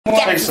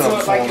Say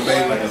something for him,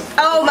 baby.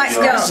 Oh my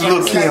God. This is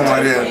little Kim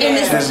right here. And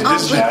this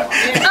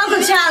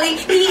Uncle Charlie,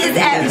 he is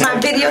at my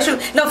video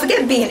shoot. Don't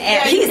forget being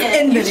at. He's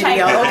in the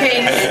video,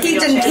 okay?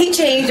 He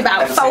changed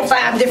about 4 or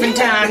 5 different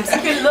times.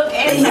 He's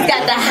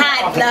got the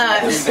hot,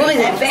 what was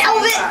it,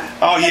 velvet?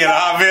 Oh yeah, the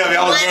hot velvet.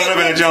 I was growing up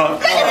in the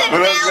joint.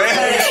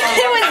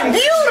 It was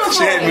beautiful.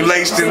 She had me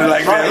laced in it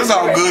like that. It's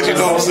all good, you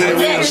know what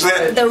I'm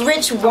saying? The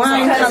rich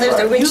wine colors,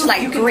 the rich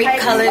like grape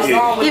colors.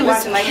 He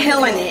was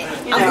killing it.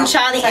 Uncle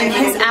Charlie and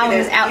his album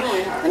is out.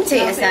 Let me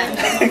tell you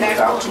something.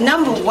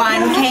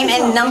 #1 came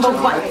in #1.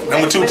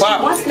 #2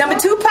 pop.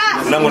 #2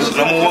 pop.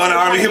 #1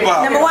 R&B hip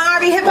hop. #1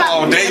 R&B hip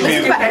hop. Oh,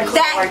 debut.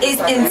 That is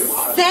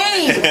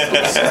insane.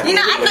 You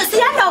know, I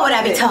know what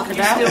I be talking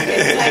about.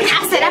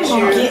 I said I'm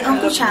gonna get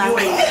Uncle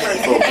Charlie,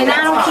 and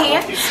I don't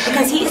care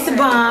because he is the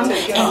bomb,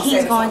 and he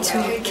is going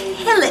to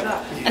kill it.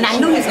 And I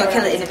knew he was gonna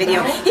kill it in the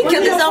video. He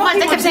killed it so much.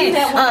 They kept saying,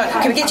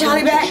 "Can we get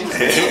Charlie back?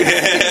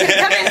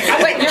 Come in.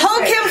 Wait,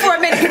 hold Kim for a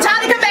minute. Can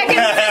Charlie come back in?"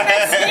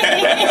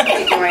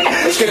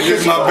 This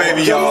is my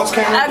baby, y'all.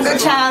 Uncle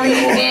Charlie,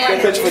 yeah,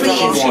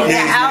 please. The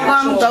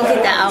album, go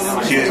get the album.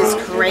 It's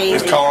crazy.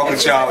 It's called Uncle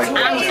Charlie.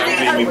 Uncle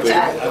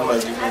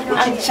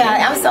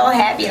Charlie, I'm so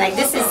happy. Like,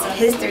 this is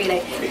history.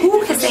 Like,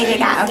 who can say they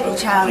got Uncle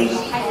Charlie? You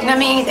know what I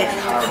mean? The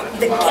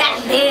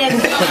Gap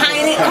band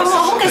behind it. Come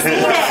on, who can say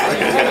that?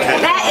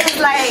 That is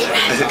like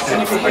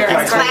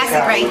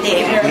classic right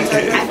there.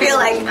 I feel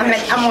like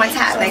I'm on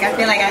top. Like, I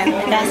feel like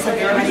that's a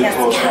girl.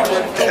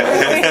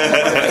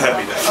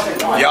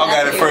 Y'all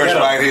got it first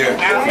right here.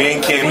 Me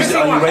and Kim is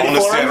on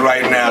the set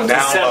right now.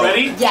 Down low.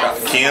 Yes.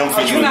 Kim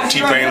for you,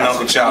 T-Pain and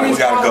Uncle Charlie. We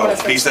gotta go.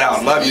 Peace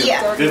out. Love you.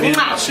 Yeah. Vivian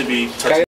should be